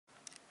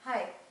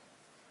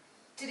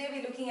Today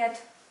we're looking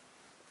at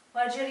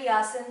Marjari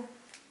Asan,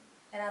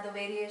 another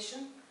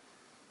variation.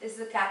 This is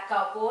the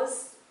cat-cow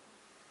pose.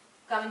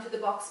 Come into the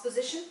box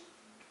position.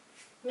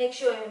 Make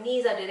sure your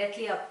knees are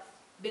directly up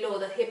below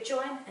the hip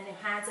joint and your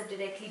hands are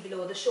directly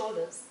below the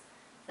shoulders.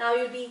 Now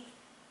you'll be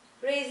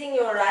raising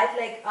your right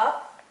leg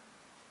up,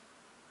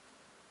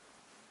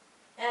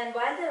 and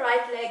while the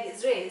right leg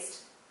is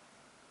raised,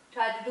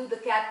 try to do the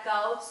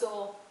cat-cow.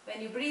 So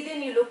when you breathe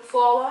in, you look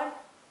forward.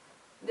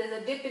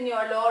 There's a dip in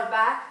your lower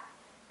back.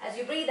 As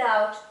you breathe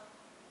out,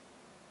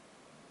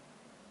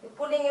 you're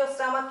pulling your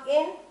stomach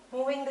in,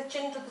 moving the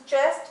chin to the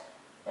chest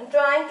and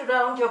trying to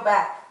round your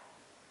back.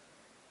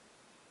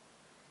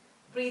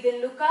 Breathe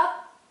in, look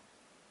up.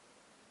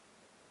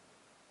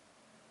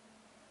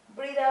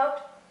 Breathe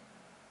out.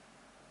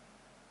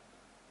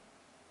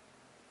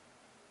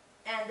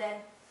 And then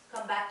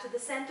come back to the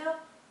center.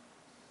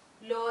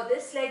 Lower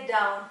this leg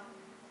down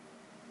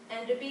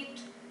and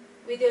repeat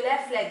with your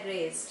left leg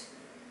raised.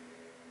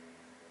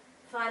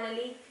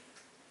 Finally,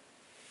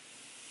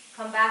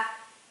 come back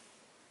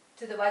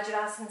to the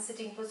Vajrasana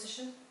sitting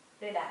position.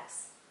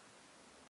 Relax.